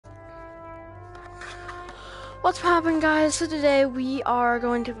What's poppin', guys? So today we are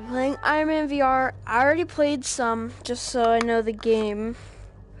going to be playing Iron Man VR. I already played some, just so I know the game.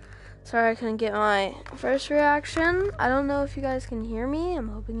 Sorry I couldn't get my first reaction. I don't know if you guys can hear me. I'm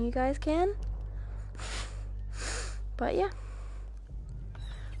hoping you guys can. But yeah.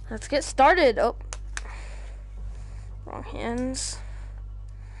 Let's get started. Oh. Wrong hands.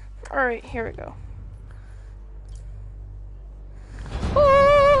 Alright, here we go.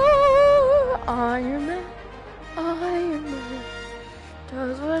 Oh, Iron Man. Iron Man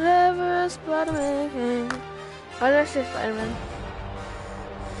does whatever Spider-Man can. Why did I say Spider-Man?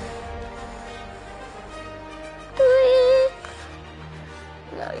 We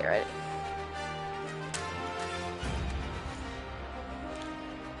gotta get ready.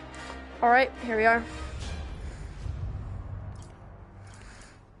 Alright, here we are.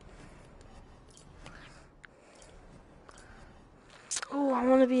 Oh, I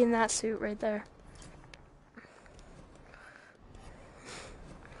want to be in that suit right there.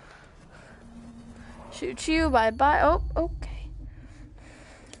 Shoot you, bye-bye. Oh, okay.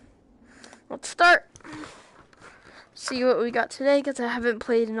 Let's start. See what we got today, because I haven't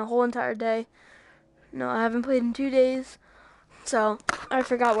played in a whole entire day. No, I haven't played in 2 days. So, I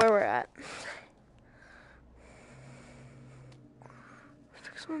forgot where we're at.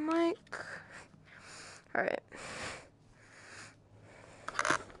 Fix my mic. Alright.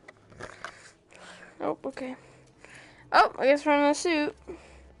 Oh, okay. Oh, I guess we're in a suit.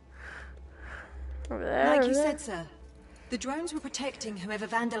 Over there. Like over you there. said, sir, the drones were protecting whoever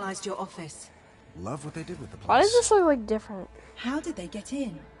vandalized your office. Love what they did with the place. Why does this look like different? How did they get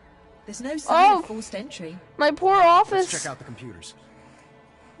in? There's no sign Oh! of forced entry. My poor office. Let's check out the computers.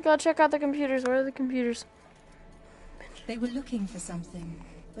 Gotta check out the computers. Where are the computers? They were looking for something,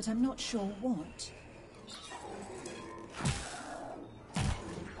 but I'm not sure what.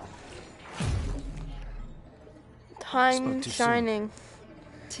 Time Spoke too Shining.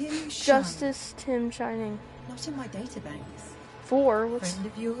 Tim Shine. Justice Tim Shining. Not in my databanks. 4. What's Friend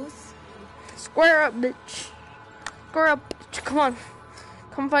of yours? square up, bitch? Square up, bitch. Come on.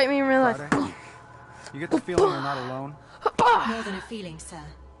 Come fight me in real life. Friday? You get the feeling you're not alone? More than a feeling, sir.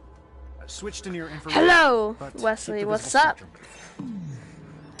 Switch to near infrared. Hello, but Wesley. keep the What's visible up? spectrum.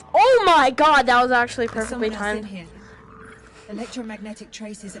 Oh my God, that was actually There's perfectly someone else in timed. here. Electromagnetic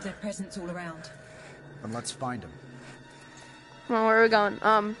traces of their presence all around. Then let's find him. Come on, where are we going?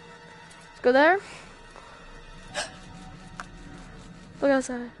 Let's go there. Look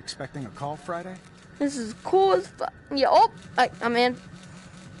outside. Expecting a call Friday? This is cool as fuck. Yeah, oh, I'm in.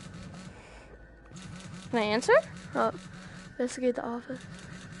 Can I answer? Oh, investigate the office.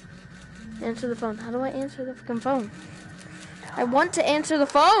 Answer the phone. How do I answer the fucking phone? I want to answer the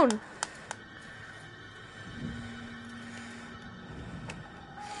phone.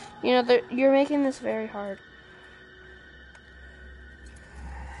 You know, you're making this very hard.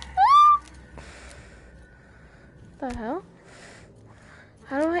 What the hell?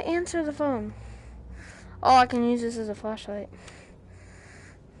 How do I answer the phone? Oh, I can use this as a flashlight.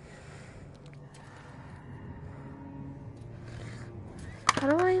 How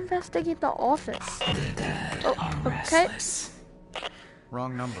do I investigate the office? Oh, okay.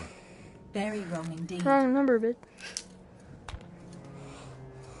 Wrong number. Very wrong indeed. Wrong number, bitch.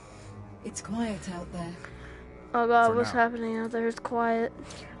 It's quiet out there. Oh God, For what's now. happening out there? It's quiet.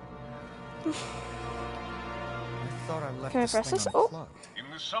 I thought I left Can I this press thing this? unplugged. In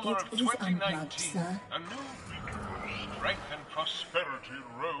the summer It of is 2019, unplugged, sir. a new beacon of strength and prosperity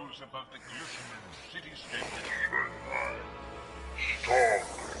rose above the glistening cityscape.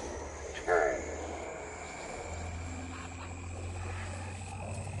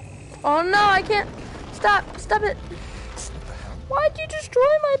 Oh no, I can't. Stop! Stop it! Why'd you destroy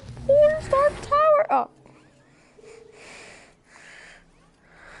my poor Stark Tower? Oh.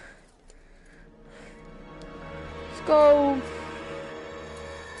 Let's go.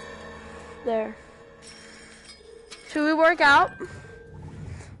 There. Should we work out?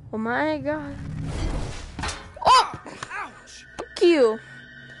 Oh my God. Oh! Ouch! Fuck you.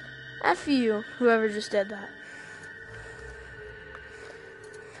 F you, whoever just did that.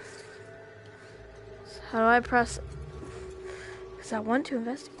 How do I press? Because I want to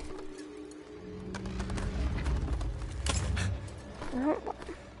investigate. I don't want.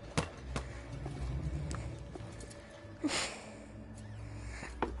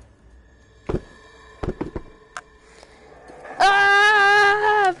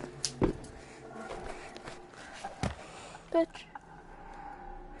 Ah! Bitch.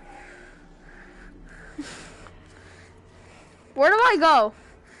 Where do I go?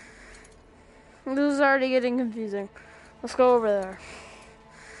 This is already getting confusing. Let's go over there.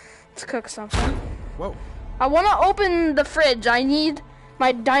 Let's cook something. Whoa. I want to open the fridge. I need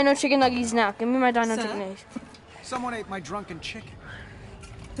my dino chicken nuggies now. Give me my dino Sir? chicken nuggies. Someone ate my drunken chicken.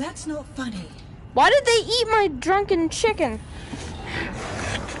 That's not funny. Why did they eat my drunken chicken?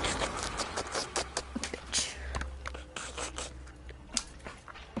 Bitch.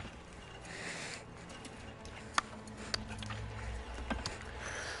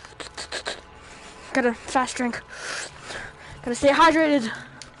 Gotta fast drink. Gotta stay hydrated.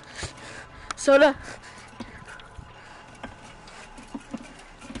 Soda.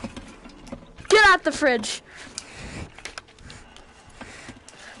 Get out the fridge.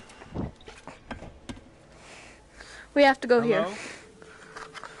 We have to go here. Hello?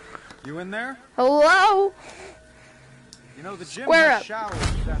 You in there? Hello? You know the gym Square has up.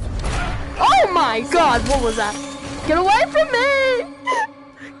 showers. That's Oh my god, what was that? Get away from me!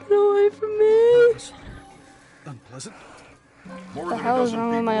 Get away from me! unpleasant. More The than a hell is dozen wrong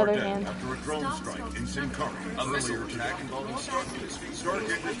with people my are other dead hand? after a drone strike in Sincara. A missile attack involving Stark Industries. Stark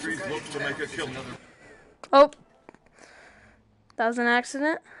Industries looks to make a killing. Oh. That was an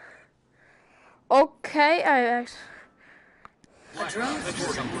accident. Okay, Alright,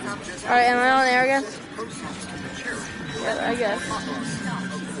 am I on air again? Yeah, I guess.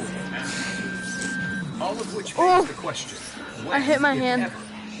 All of which Oh. begs the question. I hit my if hand. ever,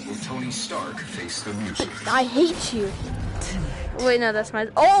 will Tony Stark face the music? I hate you. Wait, no, that's my...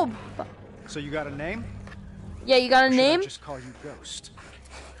 Oh! So you got a name? Yeah, you got a Should name? I just call you Ghost?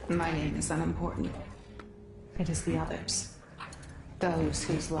 My name is unimportant. It is the others. Those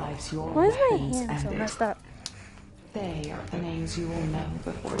whose lives your Why is my weapons hand so ended. messed up? They are the names you will know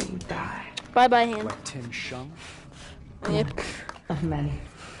before you die. Bye-bye, hand. Like Tim Shung? Yep. Of many.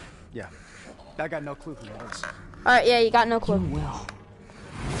 Yeah. I got no clue who that is. Alright, yeah, you got no You clue. will.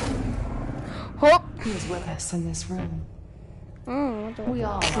 Oh! He is with us in this room. What the... We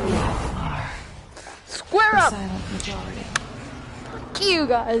all are Square the up! silent majority. Fuck you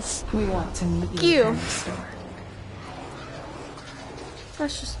guys. We want to meet You. you, Tony Stark.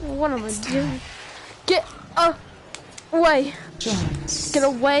 That's just... What am I doing? Get away. Join us. Get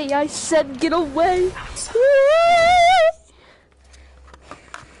away, I said get away.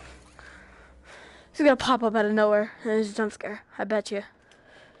 He's gonna pop up out of nowhere and it's a jump scare. I bet you.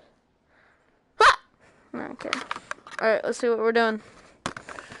 Ah! Okay. Alright, let's see what we're doing.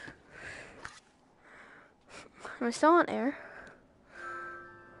 Am I still on air?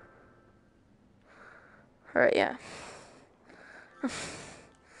 Alright, yeah.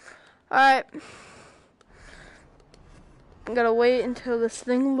 Alright. I gotta wait until this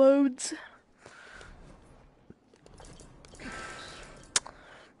thing loads.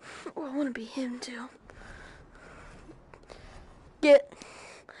 Oh, I wanna be him too. Get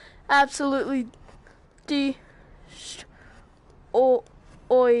absolutely destroyed.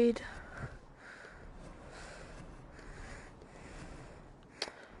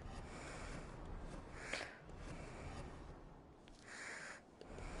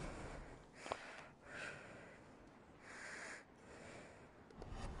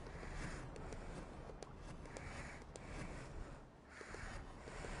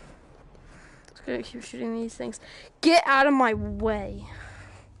 Gonna keep shooting these things. Get out of my way.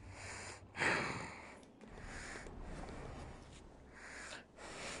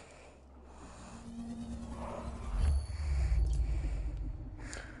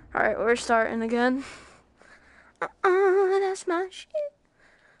 Alright, we're starting again. That's my shit.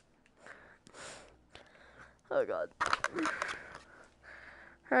 Oh god.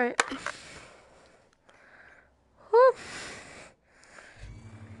 Alright. Whew.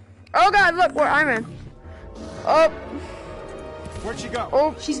 Oh god, look, we're Iron Man. Oh. Where'd she go?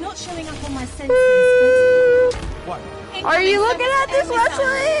 Oh. She's not showing up on my sensors, What? but... Are you looking at this, Wesley?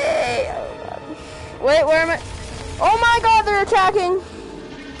 Oh god. Wait, where am I? Oh my god, they're attacking.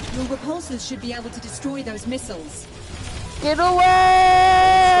 Your repulsors should be able to destroy those missiles. Get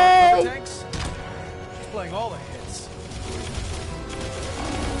away. Tanks? She's playing all the hits.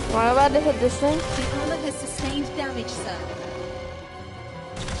 Am I about to hit this thing? The armor has sustained damage, sir.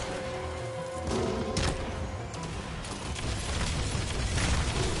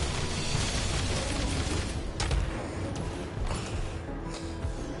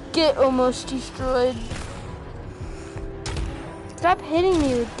 Get almost destroyed. Stop hitting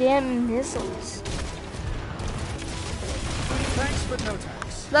me with damn missiles. Tanks, but no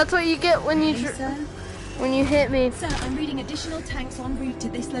tanks. That's what you get when you Sir? when you hit me. Sir, I'm reading additional tanks en route to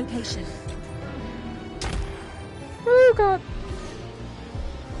this location. Oh god.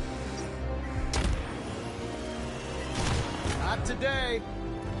 Not today.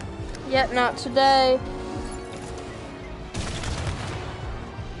 Yet not today.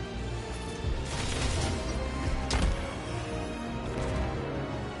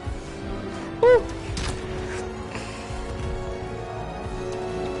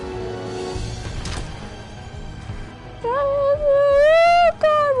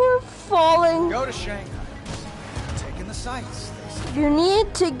 sights. You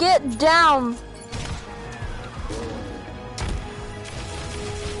need to get down.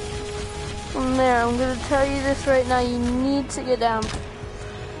 From there, I'm gonna tell you this right now. You need to get down.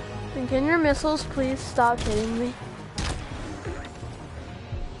 And can your missiles please stop hitting me?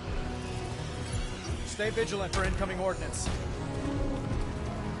 Stay vigilant for incoming ordnance.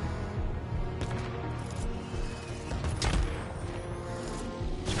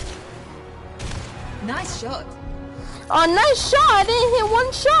 Nice shot. Oh, nice shot! I didn't hit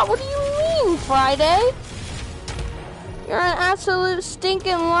one shot. What do you mean, Friday? You're an absolute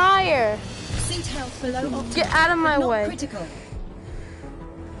stinking liar. Seat health below optimal. Get out of my but not way. Critical.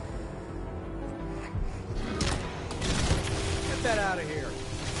 Get that out of here.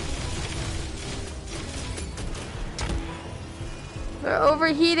 They're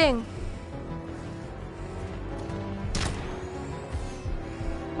overheating.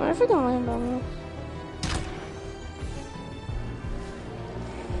 What if we can land on this?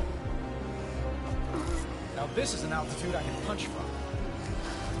 Now this is an altitude I can punch from.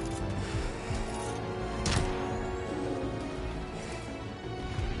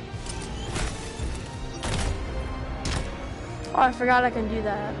 Oh, I forgot I can do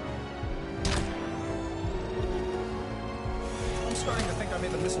that. I'm starting to think I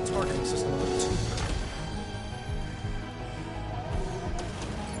made the missile targeting system a little too good.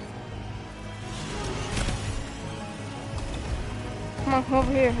 Come on, come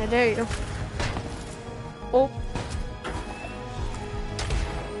over here. I dare you. Oh.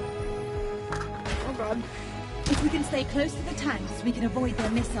 Oh, God. If we can stay close to the tanks, we can avoid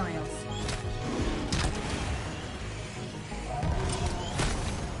their missiles.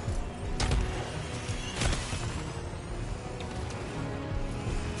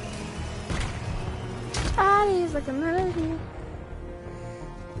 Bodies like a melody.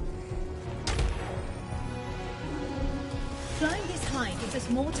 Flying this high gives us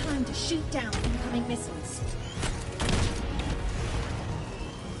more time to shoot down incoming missiles.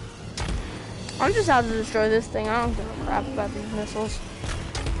 I'm just out to destroy this thing. I don't give a crap about these missiles.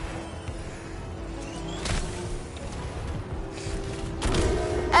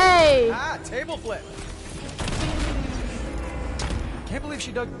 Hey! Ah, table flip. Can't believe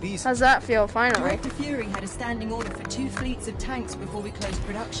she dug these. How's that feel, finally? Director Fury had a standing order for 2 fleets of tanks before we closed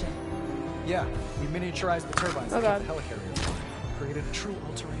production. Yeah, we miniaturized the turbines Oh, that kept God. the helicarrier flying. Created a true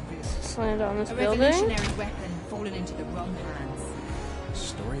all-terrain vehicle. Just land on this A building. revolutionary weapon fallen into the wrong hands.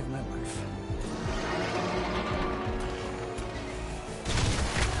 Story of my life.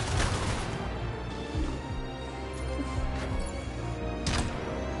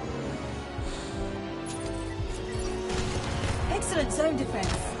 Excellent zone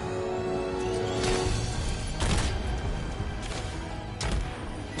defense.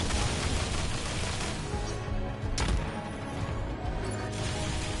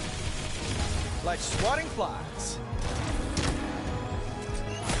 Like swatting flies.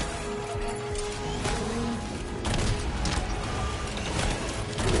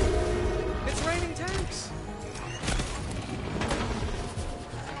 It's raining tanks.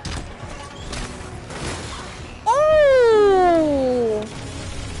 Oh!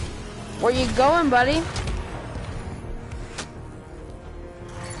 Where you going, buddy?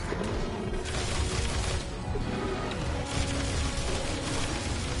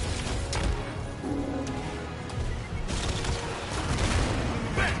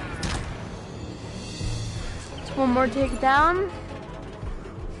 One more takedown.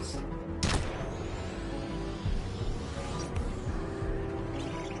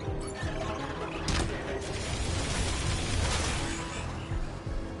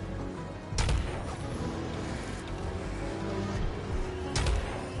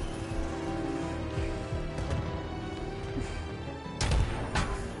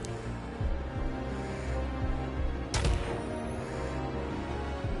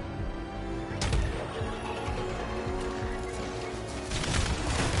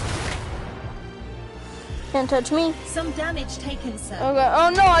 Can't touch me. Some damage taken, sir. Okay. Oh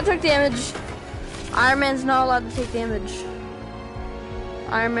no, I took damage. Iron Man's not allowed to take damage.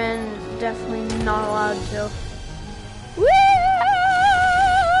 Iron Man is definitely not allowed to. Woo!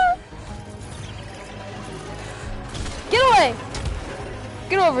 Get away!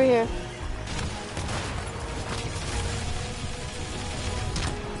 Get over here.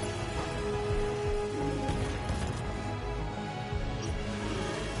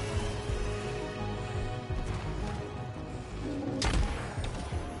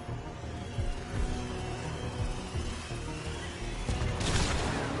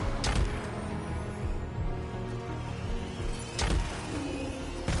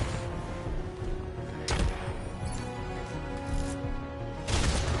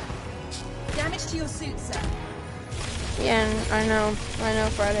 your suit, sir. Yeah, I know,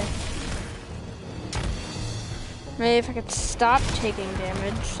 Friday. Maybe if I could stop taking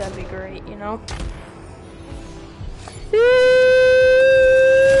damage, that'd be great, you know?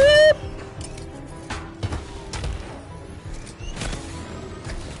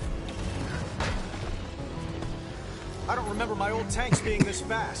 I don't remember my old tanks being this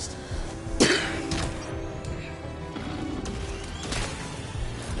fast.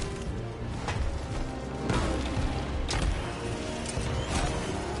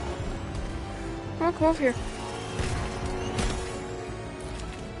 Oh, come over here.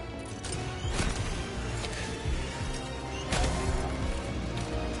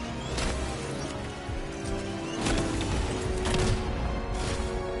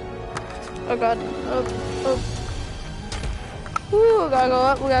 Oh god. Oh. Ooh, we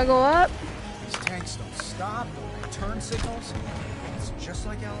gotta go up. These tanks don't stop, don't make turn signals. It's just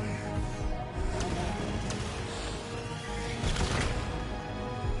like LA.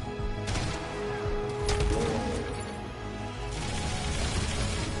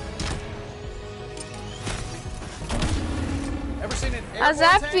 Ever seen an How's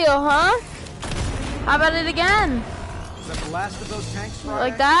that airborne feel, huh? How about it again? tank? Is that the last of those tanks, Friday?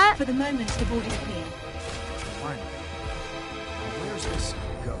 Like that? For the moment, the border's clear. Finally. Where's this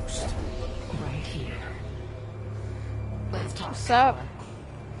ghost? Right here. Let's talk. What's up?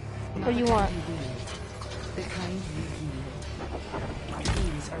 Not What do you the want? kind you need. The kind you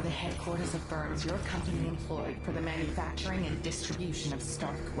need. These are the headquarters of firms your company employed for the manufacturing and distribution of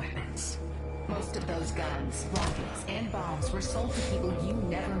Stark weapons. Most of those guns, rockets, and bombs were sold to people you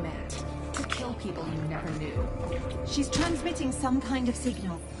never met. To kill people you never knew. She's transmitting some kind of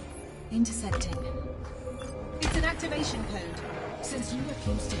signal. Intercepting. It's an activation code. Since you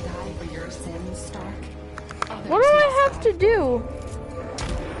refuse to die for your sins, Stark, others What do I must have to do?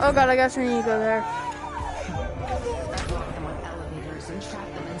 Oh god, I guess I need to go there. lock them on elevators and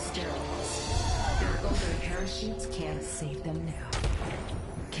trap them in stairwells. Their golden parachutes can't save them now.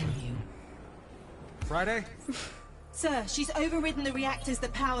 Can you? Friday? Sir, she's overridden the reactors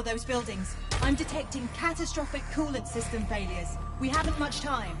that power those buildings. I'm detecting catastrophic coolant system failures. We haven't much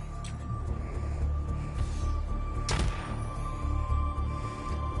time.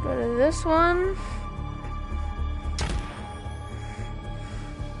 Go to this one.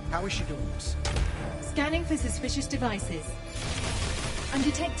 How is she doing this? Scanning for suspicious devices. I'm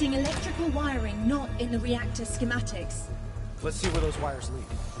detecting electrical wiring not in the reactor schematics. Let's see where those wires lead.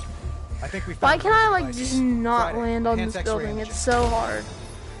 I think we Why found can one I of the like devices. just not Friday, land on enhance this X-ray building? imaging. It's so hard.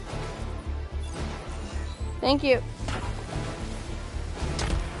 Thank you.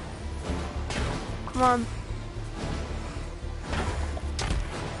 Come on.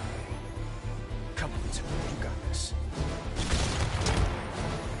 Come on, Tim. You got this.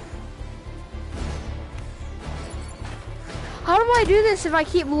 How do I do this if I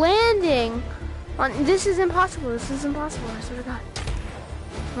keep landing? This is impossible. This is impossible. I swear to God.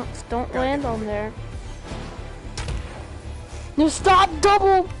 No, don't land on there. No, stop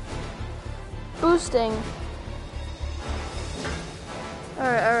double boosting.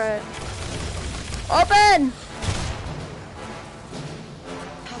 Alright. Open!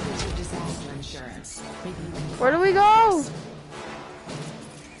 Coverage of disaster insurance. Maybe you can Where do we go?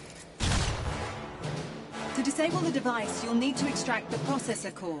 To disable the device, you'll need to extract the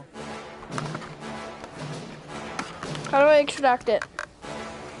processor core. How do I extract it?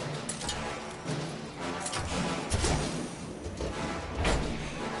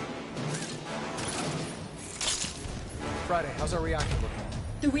 Friday, how's our reactor looking?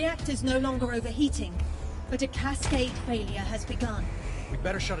 The reactor's no longer overheating, but a cascade failure has begun. We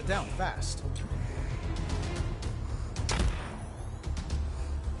better shut it down fast.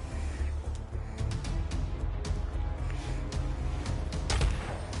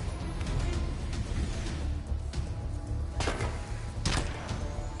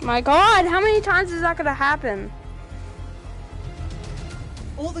 My God, how many times is that gonna happen?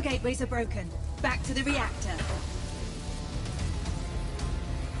 All the gateways are broken. Back to the reactor.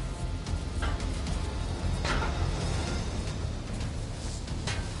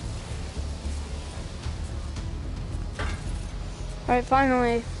 Alright,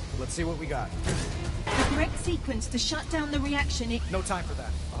 finally. Let's see what we got. The correct sequence to shut down the reaction is... No time for that.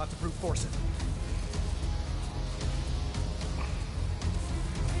 I'll have to brute force it.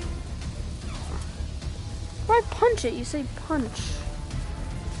 Why punch it? You say punch.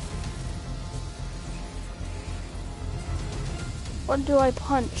 What do I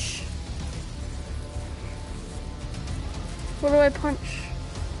punch? What do I punch?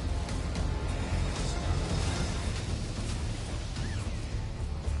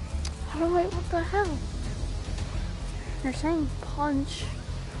 How Oh wait, what the hell? You're saying punch.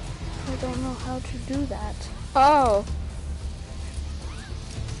 I don't know how to do that. Oh.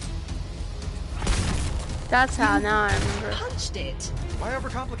 That's how, now I remember. Punched it. Why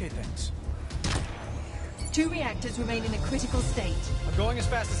overcomplicate things? 2 reactors remain in a critical state. I'm going as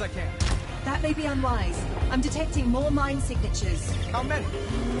fast as I can. That may be unwise. I'm detecting more mine signatures. How many?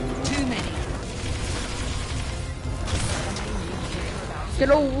 Too many. Get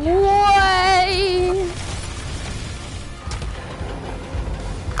away!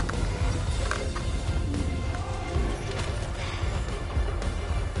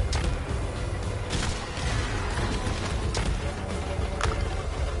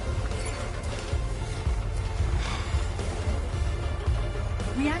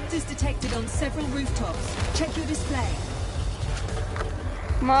 Reactors detected on several rooftops. Check your display.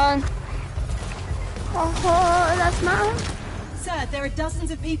 Come on. Oh, that's not. Sir, there are dozens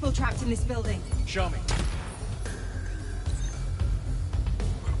of people trapped in this building. Show me.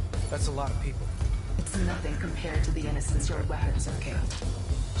 That's a lot of people. It's nothing compared to the innocents your weapons have killed.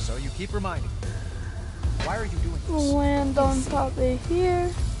 So you keep reminding me. Why are you doing this? Land on top of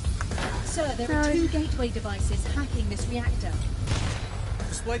here. Sir, there are 2 gateway devices hacking this reactor.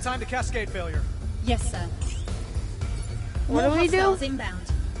 Display time to cascade failure. Yes, sir. What More do we do? hostiles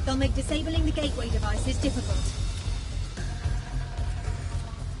inbound. They'll make disabling the gateway devices difficult.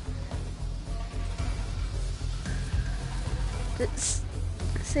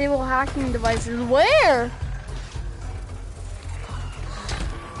 Disable hacking devices. Where?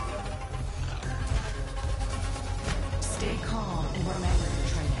 Stay calm and remember your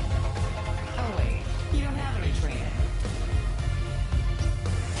training. Oh wait, you don't have any training.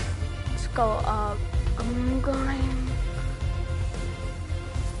 Let's go up. I'm going.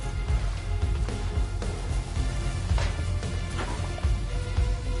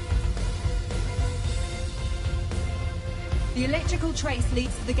 The electrical trace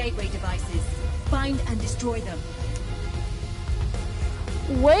leads to the gateway devices. Find and destroy them.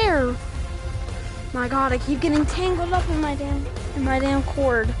 Where? My God, I keep getting tangled up in my damn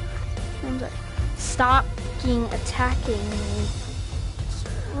cord. I'm like, stop fucking attacking me. It's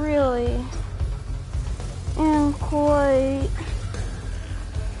really and quite.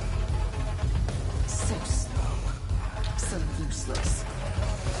 So slow. So useless.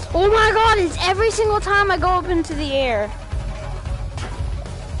 Oh my God! It's every single time I go up into the air.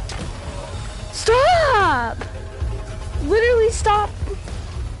 Stop! Literally stop.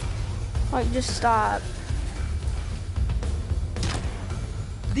 Like, just stop.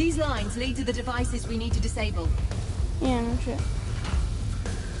 These lines lead to the devices we need to disable. Yeah, no shit.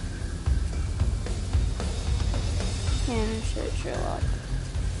 Yeah, no shit, Sherlock.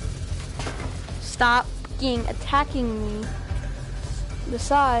 Stop fucking attacking me.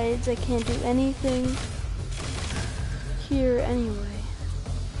 Besides, I can't do anything here anyway.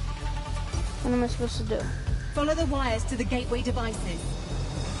 What am I supposed to do? Follow the wires to the gateway devices.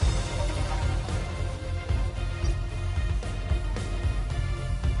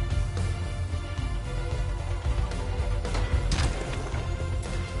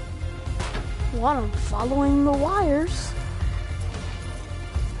 What? I'm following the wires.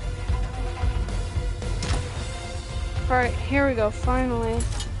 Alright, here we go, finally.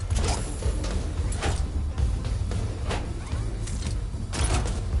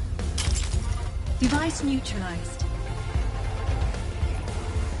 Device neutralized.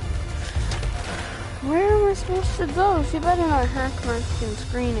 Where am I supposed to go? She better not hack my fucking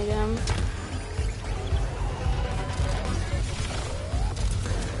screen again.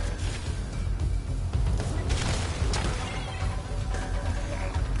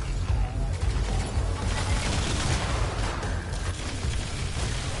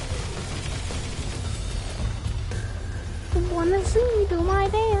 I wanna see me do my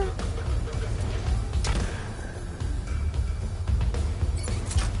dance.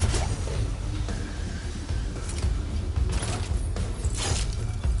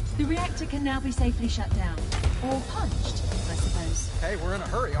 The reactor can now be safely shut down. Or punched, I suppose. Hey, we're in a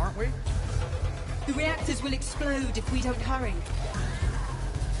hurry, aren't we? The reactors will explode if we don't hurry.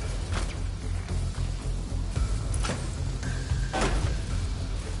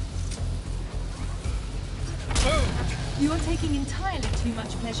 Boom! You are taking entirely too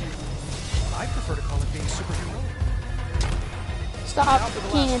much pleasure. I prefer to call it being superheroic. Stop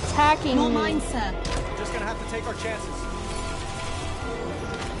fucking attacking More me. mines, sir. We're just gonna have to take our chances.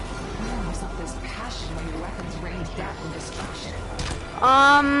 There's not this passion when your weapons rain death and destruction.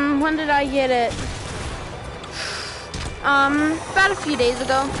 When did I get it? About a few days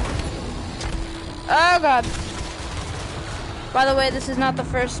ago. Oh God. By the way, this is not the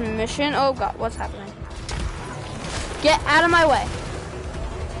first mission. Oh god, what's happening? Get out of my way.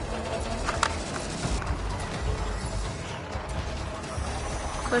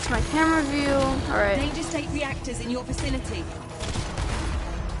 Switch my camera view. Alright. Danger state reactors in your vicinity.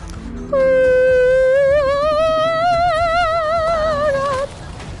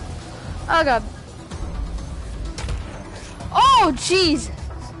 Oh god. Oh jeez.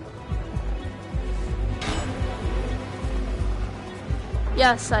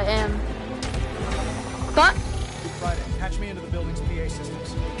 Yes, I am. But Friday, patch me into the building's PA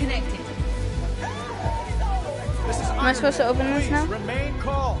systems. Connected. This is am I supposed to open this now? Remain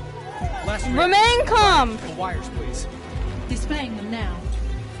calm. Last Remain calm. The wires, please. Displaying them now.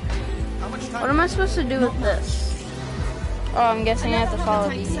 How much time? What am I supposed to do with this? Oh, I'm guessing I have to follow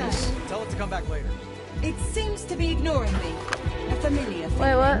these. Tell it to come back later. It seems to be ignoring me. A familiar thing.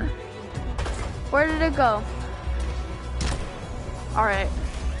 Wait, what? Where did it go? Alright.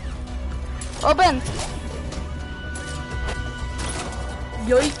 Open!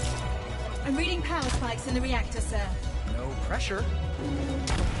 Yoink! I'm reading power spikes in the reactor, sir. No pressure.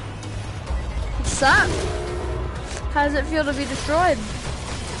 What's up? How does it feel to be destroyed?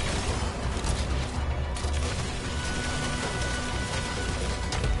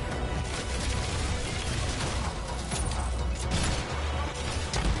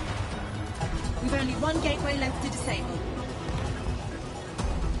 We've only one gateway left to disable.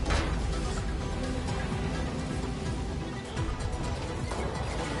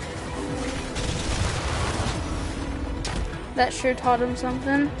 That sure taught him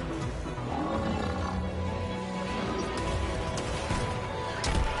something.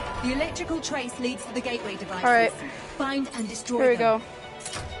 The electrical trace leads to the gateway devices. All right. Find and destroy Here we them.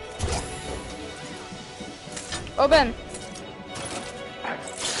 go. Open.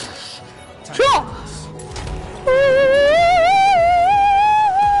 Sure.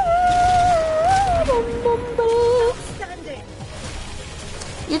 Outstanding.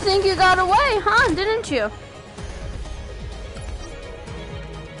 You think you got away, huh? Didn't you?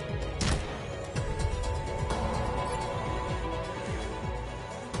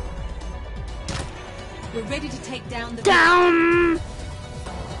 We're ready to take down the Down.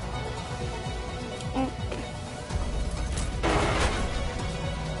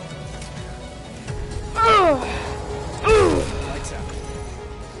 Lights out.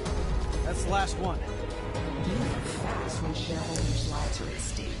 That's the last one. You move fast when shareholders' lives are at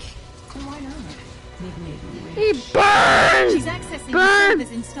stake. And why not? Maybe He burned. She's accessing Burn! the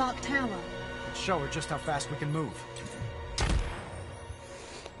servers in Stark Tower. Show her just how fast we can move.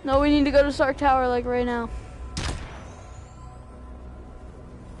 No, we need to go to Stark Tower like right now.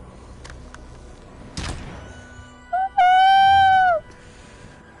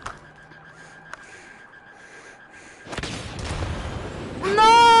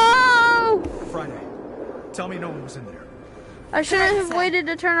 No! Friday, tell me no one was in there. I shouldn't have waited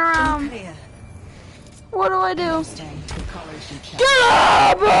to turn around. Clear. What do I do? staying the colors you check.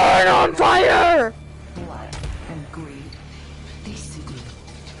 Ah, burn on fire! Blood and greed. They suit you.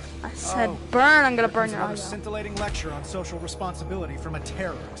 I said burn. I'm gonna burn your Another eyes out. scintillating lecture on social responsibility from a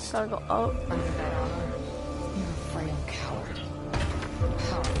terrorist. Gotta go. Oh, Under that armor, you're a frail coward.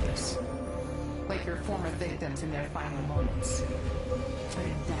 Powerless. Like your former victims in their final moments. But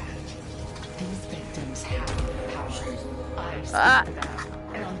in that, these victims have power. I speak Ah. for them.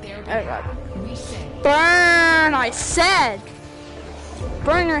 And on their oh behalf, god. we say, Burn! I said.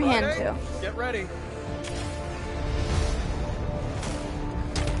 Burn your hand Friday, too. get ready.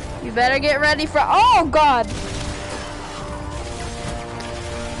 You better get ready for. Oh god.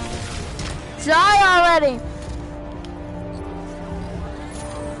 Die already.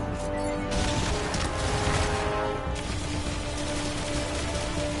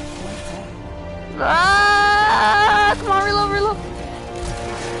 Ah! Come on, reload, reload.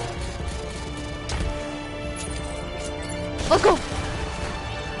 Let's go.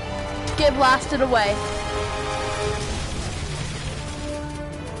 Get blasted away.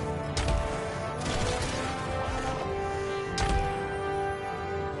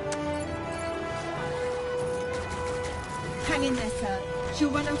 Hang in there, sir. She'll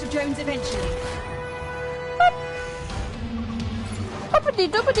run out of drones eventually. Uppity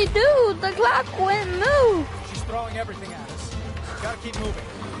doopity doo, the clock went moo. She's throwing everything at us. Gotta keep moving.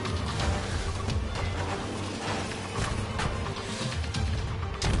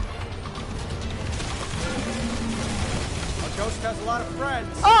 Our ghost has a lot of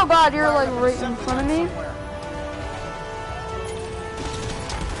friends. Oh god, you're Fired like up an right in assembly front of line me. somewhere.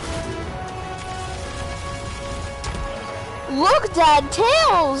 Look, Dad,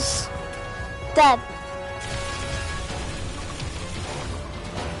 Tails! Dad.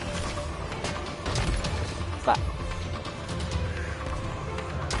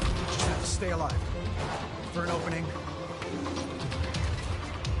 stay alive. For an opening.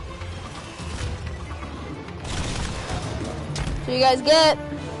 So you guys get.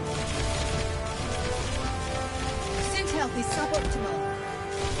 Suit health is suboptimal.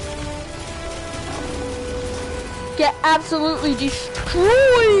 Get absolutely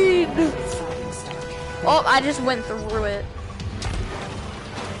destroyed. Starting, Stark. Oh, I just went through it.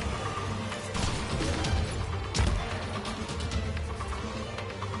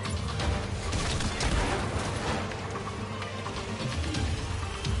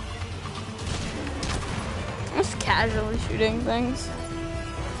 Just casually shooting things.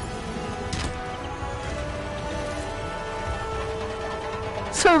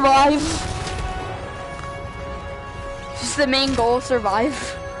 Survive. Just the main goal, survive.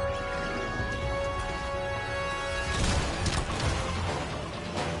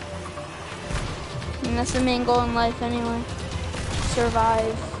 And that's the main goal in life anyway.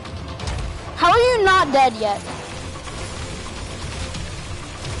 Survive. How are you not dead yet?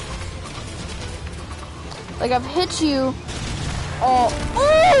 Like I've hit you. Oh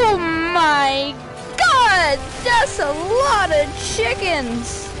my god! That's a lot of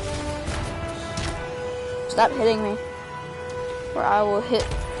chickens! Stop hitting me. Or I will hit.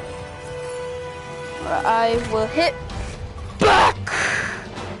 Or I will hit back!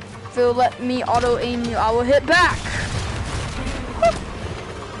 If it'll let me auto aim you, I will hit back!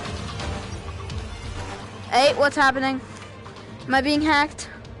 Hey, what's happening? Am I being hacked?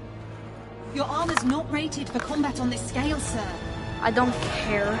 Your armor's not rated for combat on this scale, sir. I don't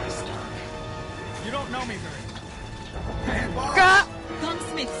care. You don't know me very Hey, boss! Gah!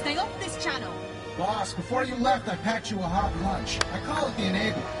 Gunsmith, stay off this channel. Boss, before you left, I packed you a hot lunch. I call it the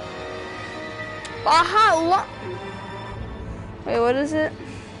enabler. Aha! Wait, what is it?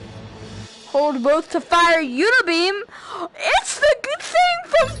 Hold both to fire Unibeam. It's the good thing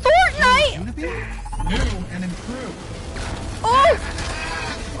from Fortnite. Unibeam? New and improved. Oh!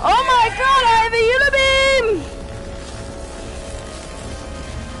 Oh my God! I have a Unibeam.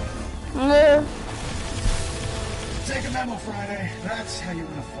 Take a memo, Friday. That's how you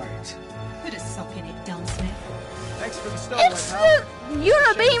win a fight. Put a sock in it, Gunsmith. Thanks for the stone, It's the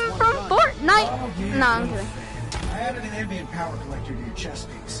Unibeam from Fortnite. Oh, you No, I'm little kidding. fan. I added an ambient power collector to your chest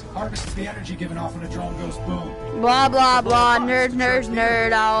piece. Harvests the energy given off when a drone goes boom. Blah blah blah. Nerd, nerd,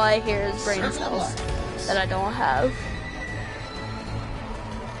 nerd. All I hear is brain Circle cells of life. that I don't have.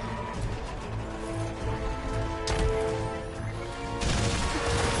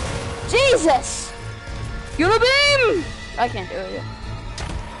 Jesus! Unibeam! I can't do it yet.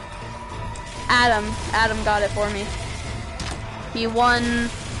 Adam got it for me. He won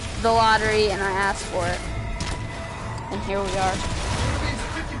the lottery and I asked for it. And here we are. Unibeam's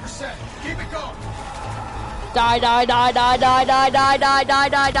at 50%. Keep it going. Die, die, die, die, die, die, die, die, die,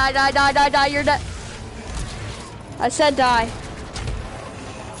 die, die, die, die, die, die, you're dead. I said die.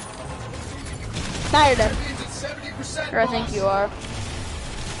 Now you're dead. Unibeam's at 70%. Or I think you are.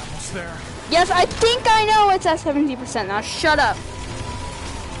 Almost there. Yes, I think I know it's at 70%. Now shut up.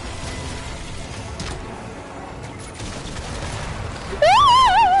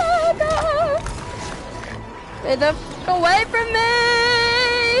 Ah, no. Stay the f away from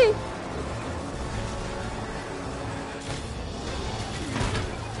me!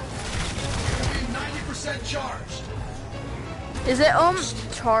 Unibeam 90% charged. Is it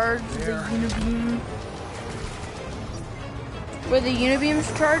charge the Unibeam? Where the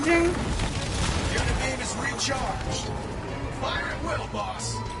Unibeam's charging? Unibeam is recharged. Fire at will,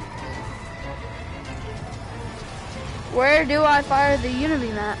 boss. Where do I fire the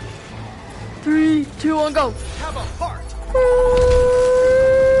Unibeam at? 3, 2, 1, go! Have a heart.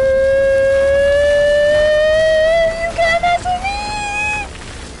 You can't mess with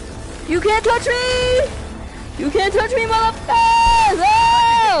me! You can't touch me! You can't touch me, motherfucker!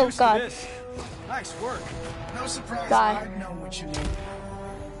 Oh, Used to God. this. Nice work. No surprise, Die. I know what you need.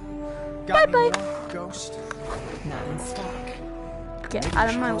 Got any Bye-bye. more, Ghost? Not in stock. Get out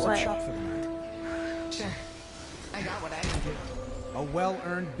of my Close up way. shop for the night. Sure. I got what I needed. A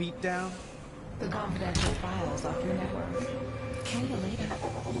well-earned beatdown? The confidential files off your network. Tell you later.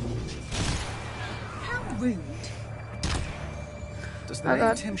 How rude. Does the Oh, name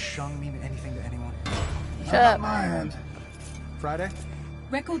God. Tim Shung mean anything to anyone? Shut up. My end. Friday?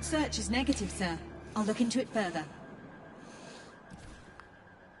 Record search is negative, sir. I'll look into it further.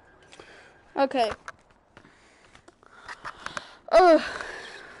 Okay. Oh.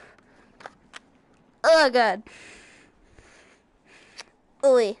 Oh, God.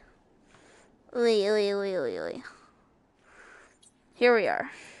 Ooey. Ooey, ooey, ooey, ooey, ooey. Here we are.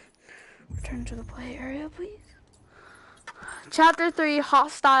 Return to the play area, please. Chapter 3,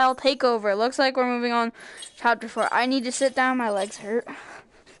 Hostile Takeover. Looks like we're moving on. Chapter 4. I need to sit down. My legs hurt.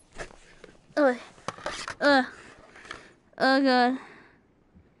 Oh god.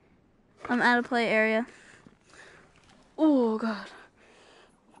 I'm out of play area. Oh god.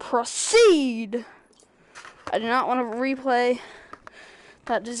 Proceed. I do not want to replay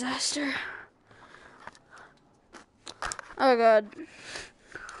that disaster. Oh god.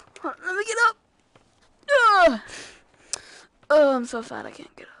 Hold on, let me get up. Ugh. Oh, I'm so fat I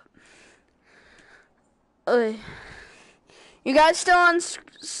can't get up. Ugh. You guys still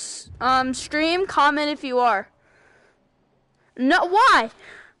on stream? Comment if you are. No, why?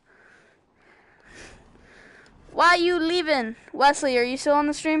 Why are you leaving? Wesley, are you still on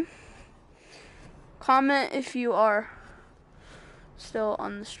the stream? Comment if you are still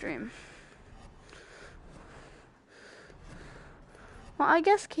on the stream. Well, I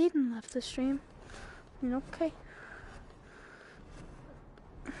guess Caden left the stream. Okay.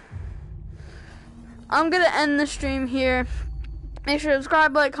 I'm gonna end the stream here. Make sure to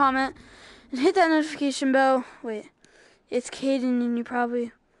subscribe, like, comment, and hit that notification bell. Wait, it's Caden and you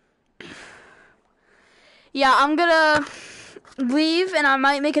probably... Yeah, I'm gonna leave and I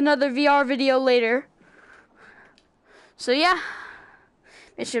might make another VR video later. So yeah,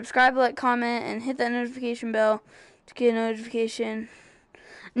 make sure to subscribe, like, comment, and hit that notification bell to get a notification.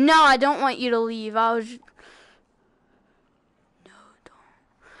 No, I don't want you to leave. No, don't.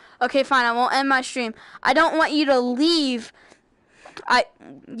 Okay, fine, I won't end my stream. I don't want you to leave.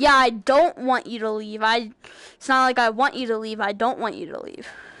 I don't want you to leave. It's not like I want you to leave. I don't want you to leave.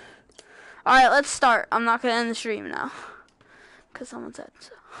 Alright, let's start. I'm not going to end the stream now. Because someone said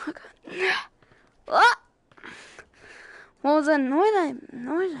so. Okay. What was that noise I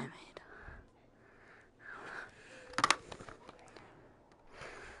made?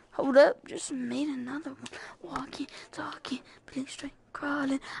 Hold up, just made another one. Walking, talking, putting straight,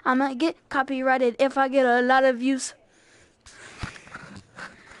 crawling. I might get copyrighted if I get a lot of views.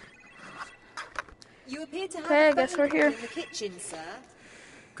 You appear to have Okay, I guess we're here. in the kitchen, sir.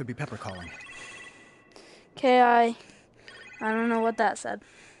 Could be Pepper calling. Okay, I don't know what that said.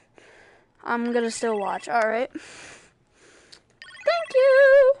 I'm gonna still watch. Alright. Thank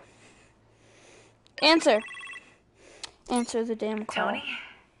you! Answer the damn call. Tony?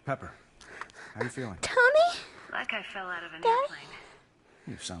 Pepper, how you feeling? Tony? Like I fell out of an Daddy? airplane.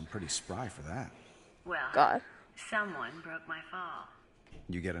 You sound pretty spry for that. Well, God. someone broke my fall.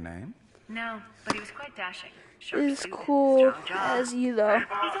 You get a name? No, but he was quite dashing. Short Is stupid, cool strong jaw. as you though.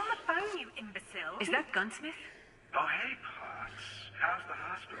 He's on the phone, you imbecile. Is that Gunsmith? Oh, hey, Potts. How's the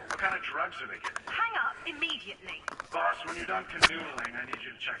hospital? What kind of drugs are they getting? Hang up immediately. Boss, when you're done canoodling, I need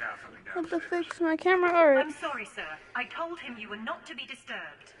you to check out something What the downstairs. fix my camera? Alright. I'm sorry, sir. I told him you were not to be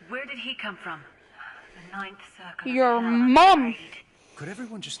disturbed. Where did he come from? The Ninth Circle. of Your Hell, I'm mom. afraid. Could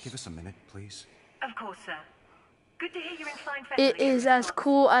everyone just give us a minute, please? Of course, sir. Good to hear you're in fine It family. is as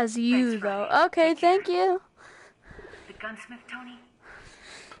cool as you Thanks, though. Friday. Okay, Take care. thank you. The Gunsmith, Tony?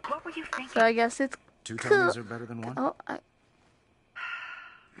 What were you thinking? So I guess it's Two cool. Tonys are better than one? Oh,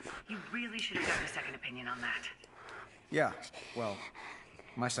 You really should have gotten a second opinion on that. Yeah, well,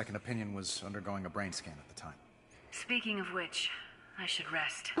 my second opinion was undergoing a brain scan at the time. Speaking of which, I should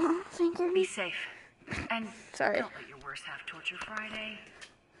rest. thank you. Be safe. And Sorry. don't let your worst half torture Friday.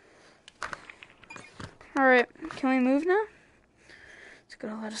 Alright, can we move now? It's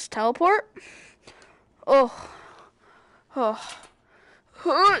gonna let us teleport. Oh,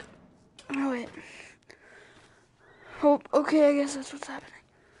 wait. Oh, okay, I guess that's what's happening.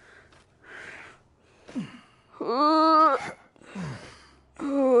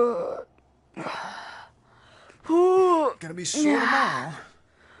 Gonna be sore tomorrow.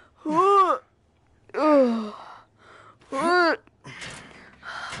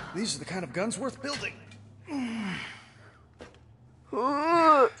 These are the kind of guns worth building.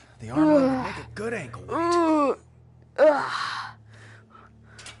 The armor would make a good ankle weight.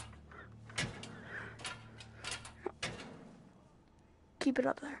 Keep it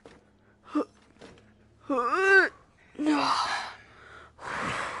up there. So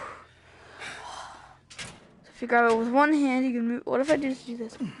if you grab it with one hand, you can move. What if I just do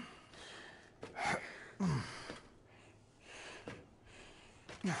this?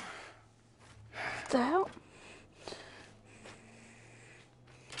 What the hell?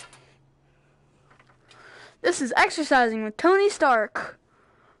 This is exercising with Tony Stark.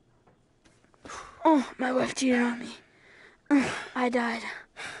 Oh, my wife cheated on me. I died.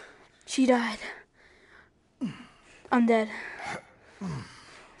 She died. I'm dead.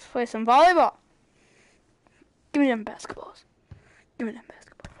 Let's play some volleyball. Give me them basketballs. Give me them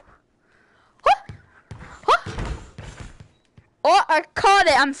basketballs. Oh, I caught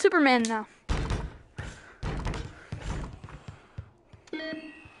it. I'm Superman now.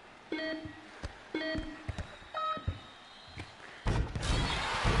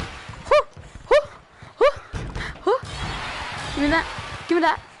 Give me that. Give me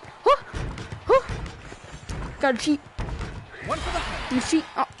that. Gotta cheat. One for the head. You cheat.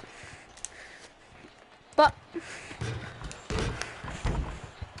 Oh. But.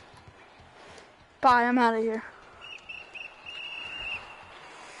 Bye, I'm out of here.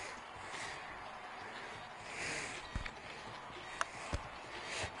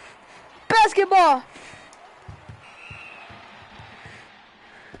 Basketball!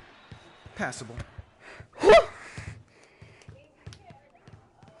 Passable.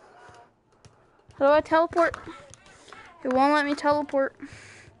 How do I teleport? It won't let me teleport.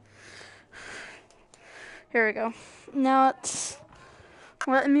 Here we go. Now it's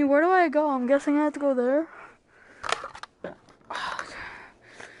letting me. Where do I go? I'm guessing I have to go there.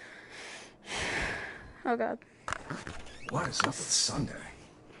 Oh god. What is up with Sunday?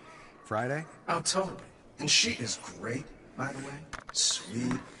 Friday? Oh, totally. And she is great, by the way.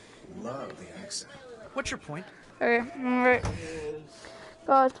 Sweet. Love the accent. What's your point? Okay, alright.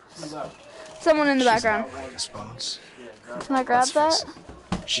 God. Someone in the background. Outrageous, boss. Can I grab that?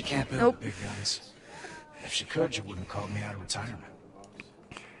 She can't build Nope. big guns. If she could, you wouldn't call me out of retirement.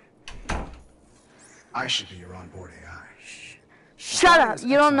 I should be your onboard AI. Shut up!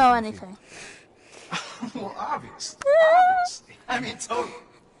 You don't know anything. Well, obviously. I mean, totally.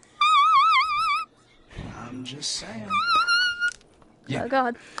 I'm just saying. Oh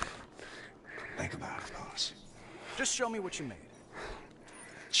god. Think about it, boss. Just show me what you made.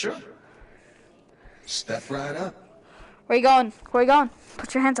 Sure. Step right up. Where you going? Where you going?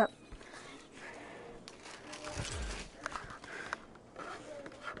 Put your hands up.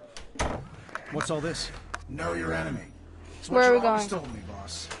 What's all this? Know your enemy. It's Where are we what you always going? told me,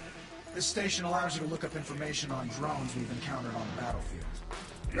 boss. This station allows you to look up information on drones we've encountered on the battlefield.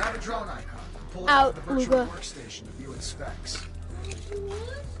 Grab a drone icon and pull it out of the virtual Luca. workstation to view its specs.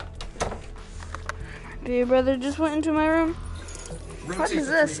 Your brother just went into my room. Rotate is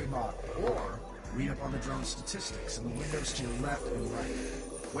the this? 3D model, or read up on the drone statistics in the windows to your left and right.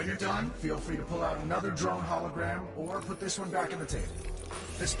 When you're done, feel free to pull out another drone hologram or put this one back in the table.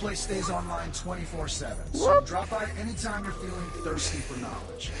 This place stays online 24/7, so drop by anytime you're feeling thirsty for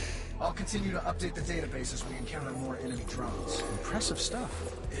knowledge. I'll continue to update the database as we encounter more enemy drones. Impressive stuff.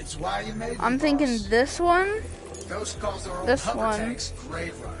 It's why you made me, I'm thinking boss. this one Ghost calls our old this hover one, tanks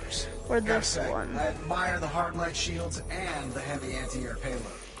grave runners. or Gotta this say, one. I admire the hard light shields and the heavy anti-air payload.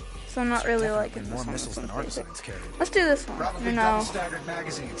 So I'm not really liking More this one. missiles This than one's basic. artisans carried. Let's do this one. Probably No. double staggered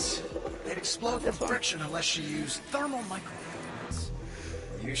magazines. They'd explode This from one. friction unless you used thermal microphones.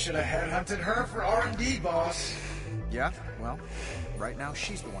 You should have headhunted her for R&D, boss. Yeah? Well, right now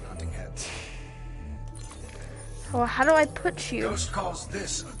she's the one hunting heads. Oh, how do I put you? Ghost calls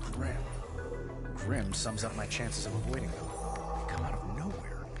this a grim. Grim sums up my chances of avoiding them. They come out of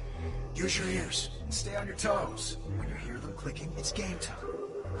nowhere. Use your ears and stay on your toes. When you hear them clicking, it's game time.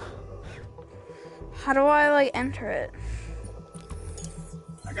 How do I like enter it?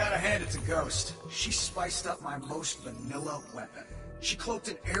 I gotta hand it to Ghost. She spiced up my most vanilla weapon. She cloaked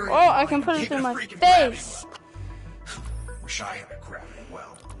an area. Oh, I can put it through my face. Wish I had a gravity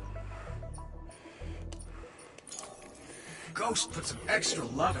well. Ghost put some extra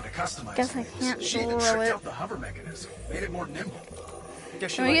love into customizing Guess I things. can't She even blow tricked it. out the hover mechanism, made it more nimble.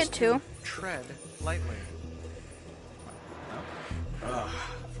 Guess Can we get two? Tread lightly.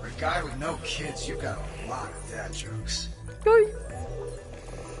 For a guy with no kids, you've got a lot of dad jokes. Yoy.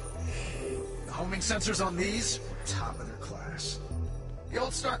 The homing sensors on these, top of their class. The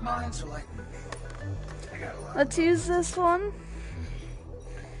old Stark mines are like, I got a lot. Let's use this one.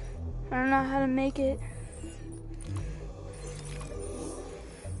 I don't know how to make it.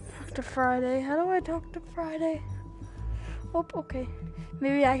 Talk to Friday. How do I talk to Friday? Oh, okay.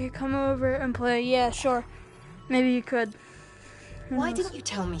 Maybe I could come over and play. Yeah, sure. Maybe you could. Who Why knows? didn't you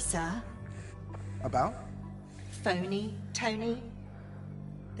tell me, sir? About? Phony, Tony?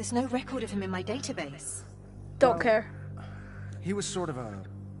 There's no record of him in my database. Don't care. He was sort of a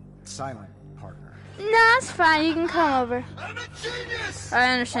silent partner. Nah, it's fine. You can come over. I'm a genius!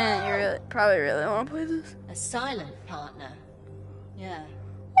 I understand that you probably really want to play this. A silent partner? Yeah.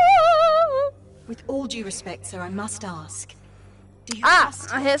 With all due respect, sir, I must ask. Do you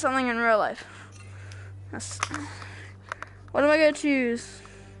trust I hit something in real life. That's... What am I gonna choose?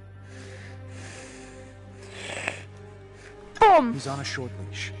 Boom! He's on a short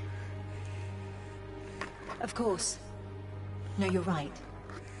leash. Of course. No, you're right.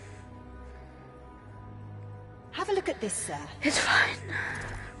 Have a look look at this, sir. It's fine.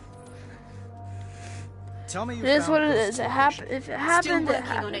 Tell me you It is found what it Ghost's is. If it Still happened, it working on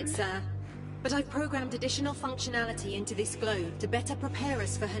happened. it, sir. But I've programmed additional functionality into this globe to better prepare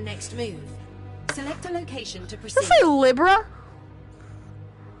us for her next move. Select a location to proceed. Does it say Libra?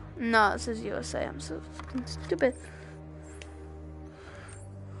 No, it says USA. I'm so fucking stupid.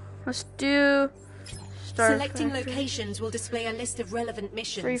 Let's do Star Selecting Factory. locations will display a list of relevant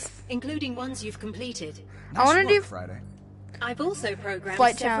missions, including ones you've completed. I want to do Friday. I've also programmed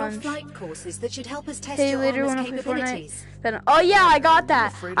Flight several challenge. flight courses that should help us test Hey, your later armor's when I play Fortnite. capabilities. Then, oh yeah, I got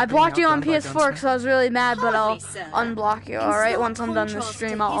that. afraid of I being blocked you on outdone by PS4 because I was really mad, but I'll Hardly, sir. unblock you. In All right, stark once I'm done this contrast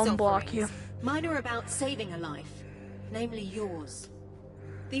stream, to I'll his unblock you. offerings, mine are about saving a life, namely yours.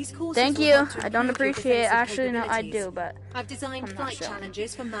 These courses Thank will you. help to I don't improve your appreciate it. defensive Actually, no, I capabilities. do, but I've designed I'm not flight sure.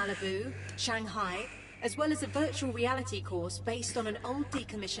 challenges for Malibu, Shanghai, as well as a virtual reality course based on an old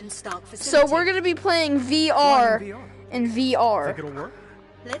decommissioned Stark facility. So we're gonna be playing VR VR. in VR. Think it'll work?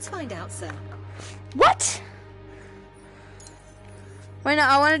 Let's find out, sir. What? Wait, no,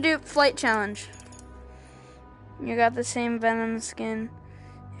 I want to do flight challenge. You got the same Venom skin.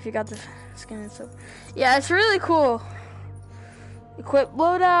 If you got the skin, it's so. Yeah, it's really cool. Equip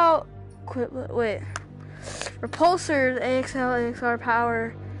loadout. Wait. Repulsors, AXL, AXR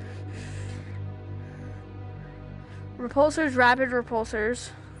power. Repulsors, rapid repulsors.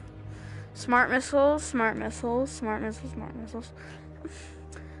 Smart missiles, smart missiles, smart missiles, smart missiles.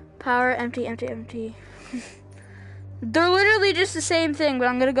 Power, empty, empty, empty. They're literally just the same thing, but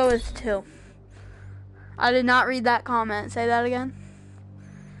I'm gonna go with 2. I did not read that comment. Say that again.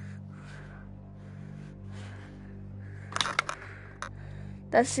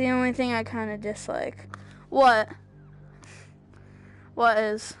 That's the only thing I kind of dislike. What? What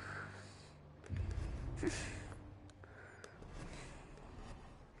is?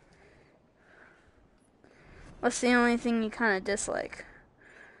 What's the only thing you kind of dislike?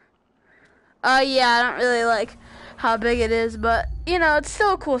 Yeah, I don't really like how big it is, but, you know, it's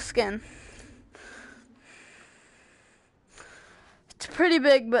still a cool skin. It's pretty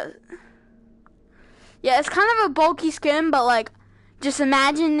big, but... Yeah, it's kind of a bulky skin, but, like, just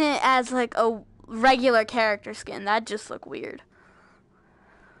imagine it as, like, a regular character skin. That'd just look weird.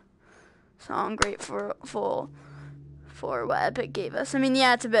 So I'm grateful for what Epic gave us. I mean,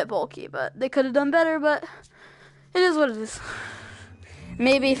 yeah, it's a bit bulky, but they could have done better, but it is what it is.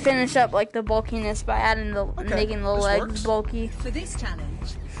 Maybe finish up like the bulkiness by adding making the this legs works. bulky. For this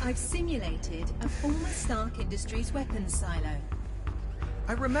challenge, I've simulated a former Stark Industries weapons silo.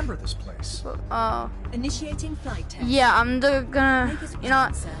 I remember this place. Initiating flight test. Yeah, I'm gonna, Make us you know,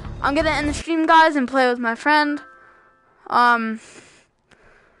 proud, sir. I'm gonna end the stream, guys, and play with my friend.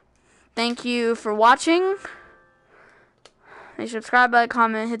 Thank you for watching. Make sure to subscribe, like,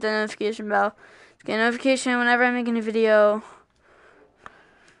 comment, hit the notification bell to get a notification whenever I make a new video.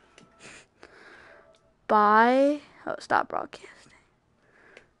 Bye. Oh, stop broadcasting.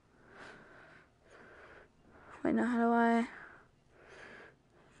 Wait, now how do I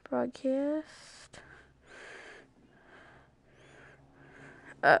broadcast?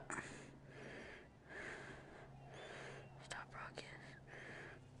 Stop broadcast.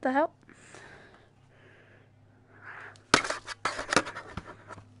 The hell?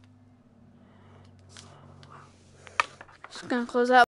 Just gonna close out.